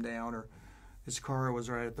always come down, or his car was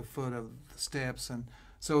right at the foot of the steps. And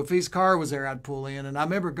so if his car was there, I'd pull in. And I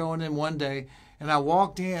remember going in one day, and I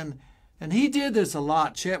walked in, and he did this a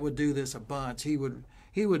lot. Chet would do this a bunch. He would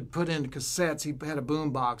put in cassettes. He had a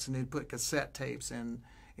boom box, and he'd put cassette tapes in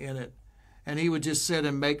it. And he would just sit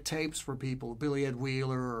and make tapes for people, Billy Ed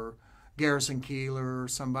Wheeler or Garrison Keillor or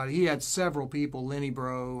somebody. He had several people, Lenny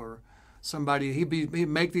Bro or somebody. He'd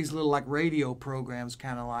make these little like radio programs,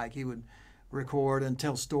 kind of like. He would record and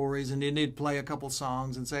tell stories, and then he'd play a couple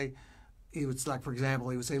songs and say, he would, like, for example,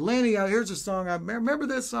 he would say, Lenny, here's a song. I remember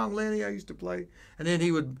this song, Lenny, I used to play. And then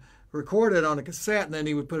he would record it on a cassette, and then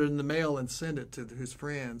he would put it in the mail and send it to his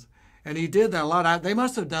friends. And he did that a lot. They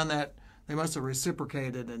must have done that. They must have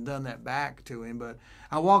reciprocated and done that back to him. But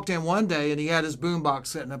I walked in one day, and he had his boombox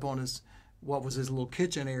sitting up on his little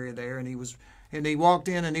kitchen area there, and he walked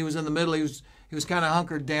in, and he was in the middle. He was kind of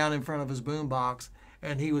hunkered down in front of his boombox,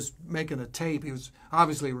 and he was making a tape. He was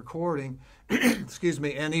obviously recording. Excuse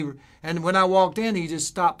me. And when I walked in, he just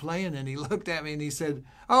stopped playing, and he looked at me, and he said,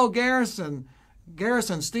 "Oh, Garrison,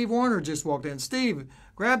 Steve Wariner just walked in. Steve,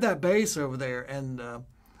 grab that bass over there."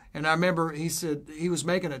 And I remember he said he was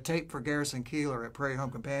making a tape for Garrison Keillor at Prairie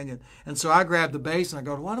Home Companion. And so I grabbed the bass and I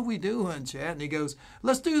go, "What are we doing, Chet?" And he goes,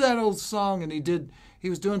 "Let's do that old song." And he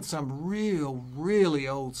was doing some really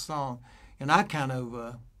old song. And I kind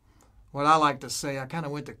of, what I like to say, I kind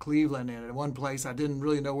of went to Cleveland, and at one place I didn't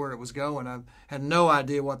really know where it was going. I had no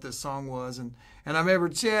idea what this song was. And I remember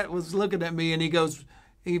Chet was looking at me, and he goes,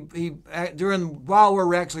 while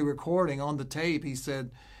we're actually recording on the tape, he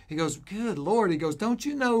goes, "Good Lord," he goes, "don't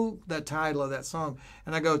you know the title of that song?"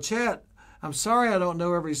 And I go, "Chet, I'm sorry I don't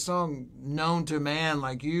know every song known to man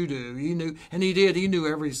like you do." He knew, and he did. He knew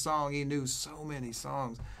every song. He knew so many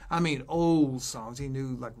songs. I mean, old songs. He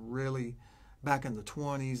knew, like, really back in the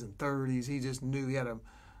 20s and 30s. He just knew. He had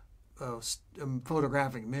a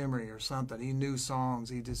photographic memory or something. He knew songs.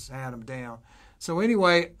 He just had them down. So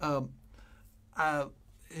anyway,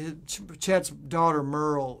 Chet's daughter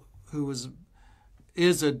Merle, who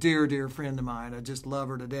is a dear friend of mine. I just love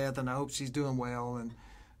her to death, and I hope she's doing well. And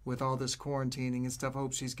with all this quarantining and stuff, I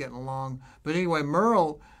hope she's getting along. But anyway,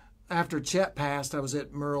 Merle, after Chet passed, I was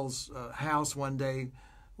at Merle's house one day.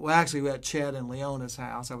 Well, actually, we were at Chet and Leona's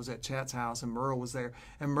house. I was at Chet's house, and Merle was there.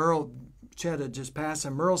 And Chet had just passed,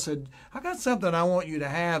 and Merle said, "I got something I want you to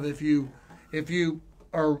have. If you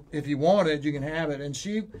want it, you can have it." And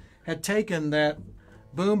she had taken that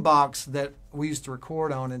boombox that we used to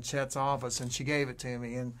record on in Chet's office, and she gave it to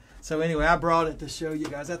me. And so anyway, I brought it to show you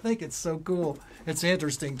guys. I think it's so cool. It's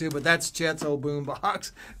interesting too, but that's Chet's old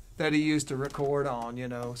boombox that he used to record on, you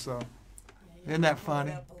know. So isn't that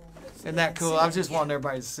funny? Isn't that cool? I was just wanting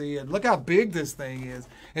everybody to see it. Look how big this thing is.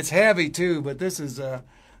 It's heavy too, but that's a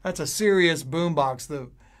serious boombox.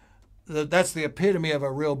 That's the epitome of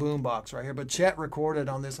a real boombox right here. But Chet recorded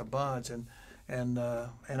on this a bunch, and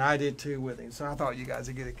I did too with him. So I thought you guys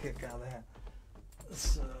would get a kick out of that.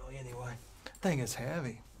 So anyway, thing is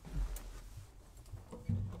heavy.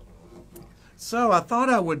 So I thought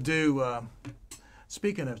I would do,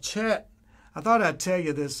 speaking of Chet, I thought I'd tell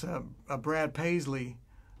you this a Brad Paisley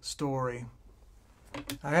story.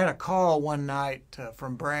 I had a call one night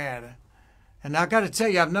from Brad, and I got to tell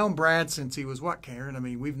you, I've known Brad since he was what, Karen? I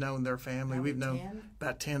mean, we've known their family. We've known 10?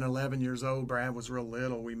 About 10, 11 years old. Brad was real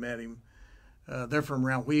little. We met him. They're from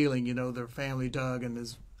around Wheeling, you know, their family, Doug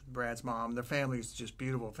and Brad's mom. Their family is just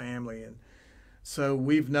beautiful family, and so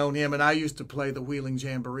we've known him. And I used to play the Wheeling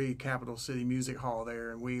Jamboree, Capital City Music Hall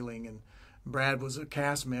there in Wheeling, and Brad was a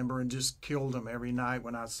cast member and just killed them every night.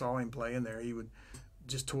 When I saw him playing there, he would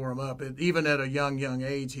just tore them up. Even at a young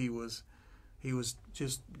age, he was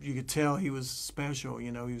just, you could tell he was special.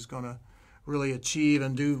 You know, he was going to really achieve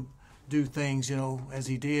and do things, you know, as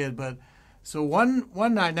he did. But so one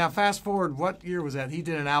night, now fast forward, what year was that? He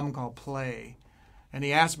did an album called Play, and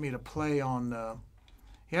he asked me to play on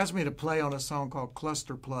a song called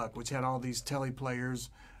Cluster Pluck, which had all these telly players.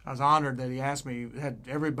 I was honored that he asked me. It had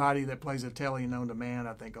everybody that plays a telly known to man,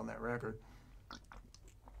 I think, on that record.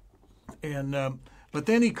 And but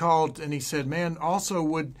then he called and he said, man,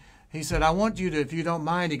 he said, I want you to, if you don't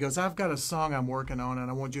mind, he goes, I've got a song I'm working on and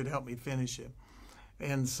I want you to help me finish it.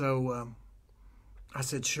 And so I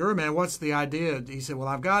said, sure, man, what's the idea? He said, well,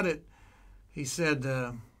 I've got it. He said,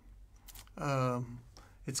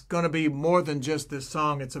 it's going to be more than just this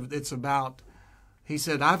song. It's about, he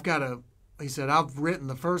said, I've written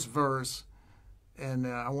the first verse, and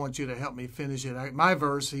I want you to help me finish it. My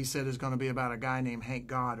verse, he said, is going to be about a guy named Hank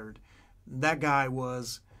Goddard. That guy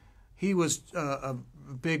was a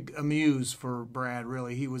big amuse for Brad,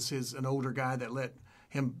 really. He was an older guy that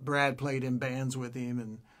Brad played in bands with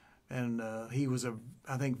him, and he was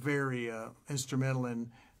I think very instrumental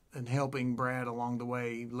in helping Brad along the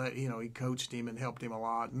way. He coached him and helped him a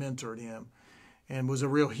lot, mentored him, and was a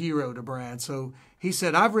real hero to Brad. So he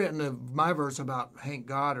said, I've written my verse about Hank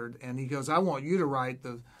Goddard, and he goes, I want you to write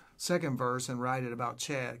the second verse and write it about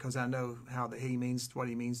Chet, because I know what he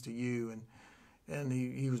means to you, and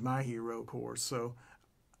he was my hero, of course. So,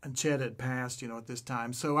 and Chet had passed, at this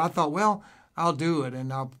time. So I thought, well, I'll do it,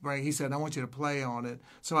 and he said, I want you to play on it.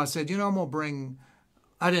 So I said, I'm gonna bring.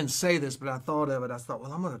 I didn't say this, but I thought of it. I thought,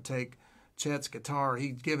 well, I'm gonna take Chet's guitar.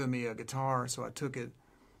 He'd given me a guitar, so I took it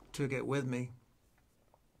with me.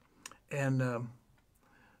 And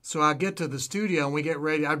so I get to the studio and we get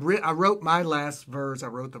ready. I wrote my last verse. I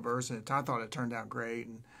wrote the verse, and I thought it turned out great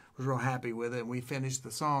and was real happy with it. And we finished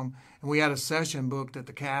the song, and we had a session booked at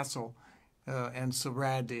the Castle, and so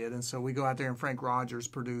Brad did. And so we go out there, and Frank Rogers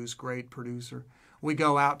produced, great producer. We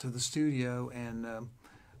go out to the studio, and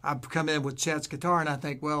I come in with Chet's guitar, and I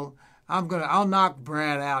think, well, I'll knock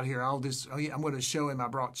Brad out here. I'm going to show him I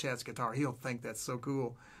brought Chet's guitar. He'll think that's so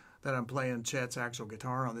cool that I'm playing Chet's actual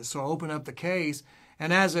guitar on this. So I open up the case,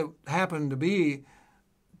 and as it happened to be,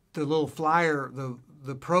 the little flyer,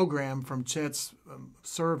 the program from Chet's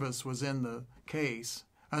service was in the case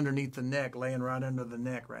underneath the neck, laying right under the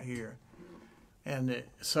neck right here. And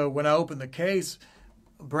so when I opened the case,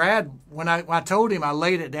 Brad, when I told him, I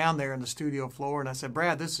laid it down there in the studio floor, and I said,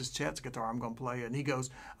 Brad, this is Chet's guitar. I'm going to play it. And he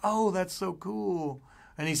goes, oh, that's so cool.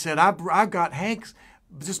 And he said, I got Hank's,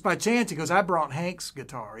 just by chance, he goes, I brought Hank's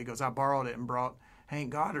guitar. He goes, I borrowed it and brought Hank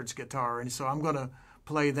Goddard's guitar. And so I'm going to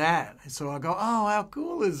play that. And so I go, oh, how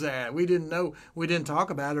cool is that? We didn't talk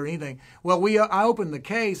about it or anything. Well, I opened the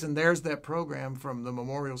case, and there's that program from the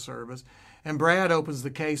memorial service. And Brad opens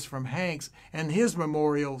the case from Hank's, and his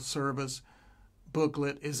memorial service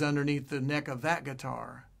booklet is underneath the neck of that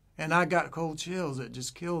guitar. And I got cold chills. It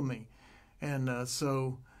just killed me. And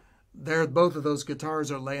so there, both of those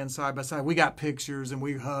guitars are laying side by side. We got pictures, and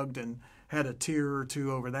we hugged and had a tear or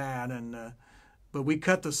two over that. And but we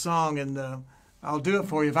cut the song, and I'll do it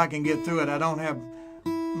for you if I can get through it. I don't have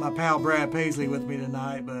my pal Brad Paisley with me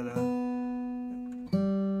tonight, but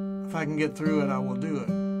if I can get through it, I will do it.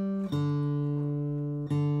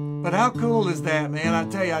 But how cool is that, man? I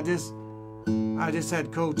tell you, I just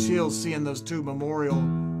had cold chills seeing those two memorial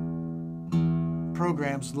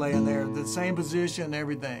programs laying there, the same position,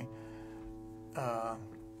 everything.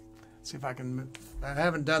 See if I can. I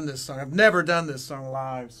haven't done this song. I've never done this song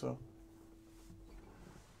live, so.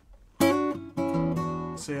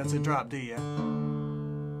 See, that's a drop D, yeah.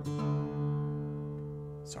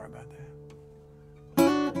 Sorry about that.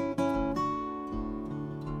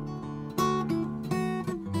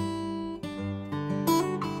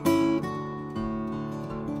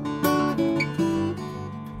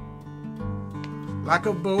 Like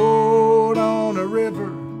a boat on a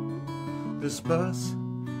river, this bus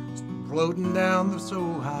floating down the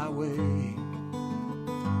soul highway.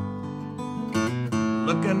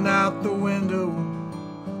 Looking out the window,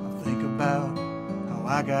 I think about how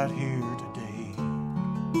I got here today.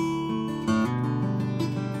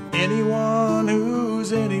 Anyone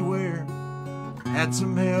who's anywhere had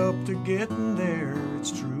some help to getting there,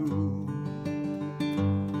 it's true.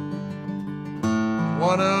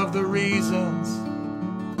 One of the reasons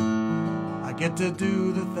I get to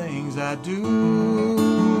do the things I do.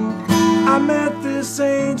 I met this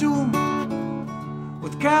angel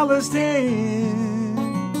with calloused hand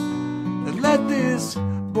that led this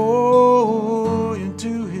boy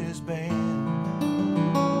into his band.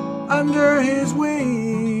 Under his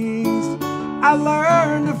wings I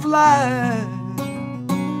learned to fly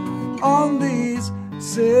on these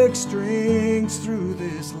 6 strings through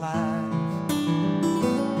this life.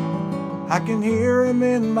 I can hear him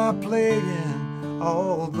in my playing,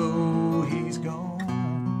 although he's gone,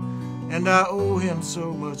 and I owe him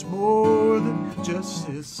so much more than just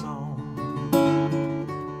his song.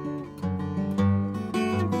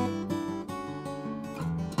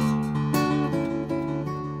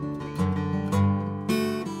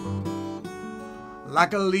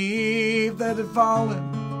 Like a leaf that had fallen,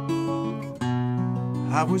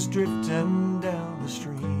 I was drifting down the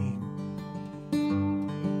stream.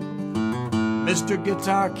 Mr.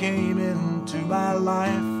 Guitar came into my life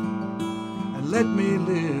and let me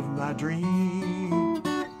live my dream.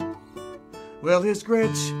 Well, his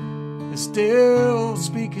Gretsch is still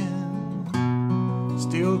speaking,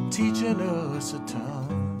 still teaching us a ton.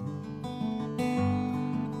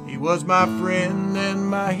 He was my friend and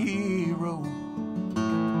my hero,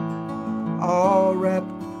 all wrapped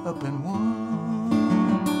up in one.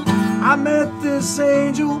 I met this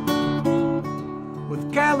angel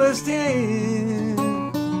with calloused hand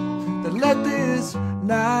that led this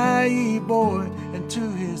naive boy into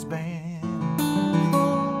his band.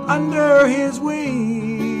 Under his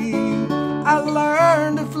wing I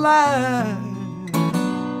learned to fly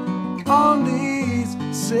on these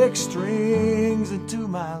 6 strings into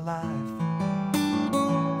my life.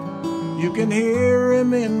 You can hear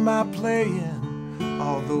him in my playing,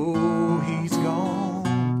 although he's gone,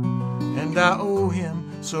 and I owe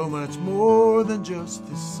him so much more than just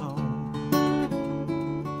this song.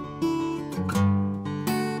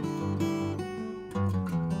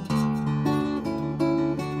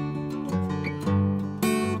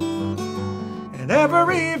 And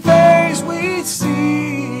every face we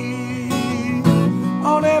see,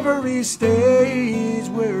 on every stage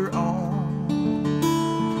we're on,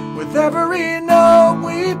 with every note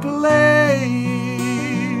we play,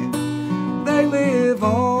 they live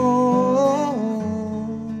on.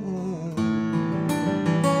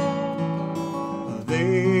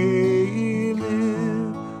 They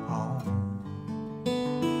live on.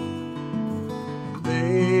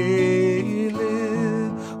 They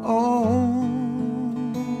live on.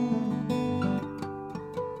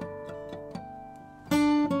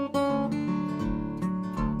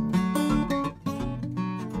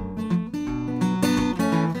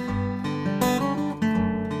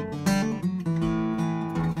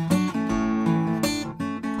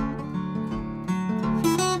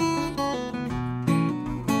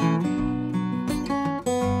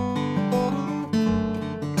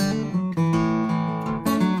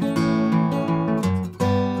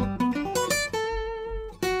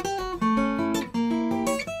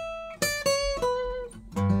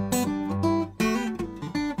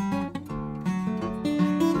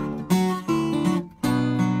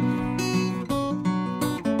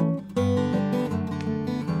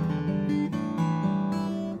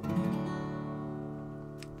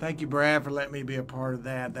 Thank you, Brad, for letting me be a part of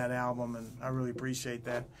that album, and I really appreciate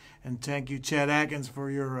that. And thank you, Chet Atkins, for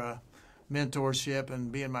your mentorship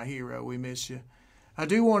and being my hero. We miss you. I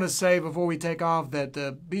do want to say before we take off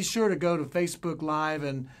that be sure to go to Facebook Live,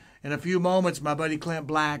 and in a few moments my buddy Clint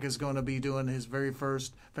Black is going to be doing his very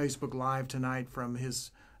first Facebook Live tonight from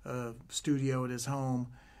his studio at his home.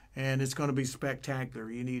 And it's going to be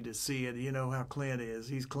spectacular. You need to see it. You know how Clint is.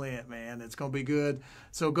 He's Clint, man. It's going to be good.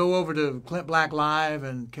 So go over to Clint Black Live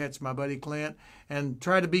and catch my buddy Clint. And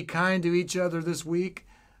try to be kind to each other this week.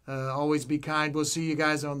 Always be kind. We'll see you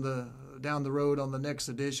guys down the road on the next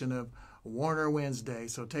edition of Wariner Wednesday.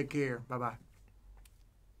 So take care. Bye-bye.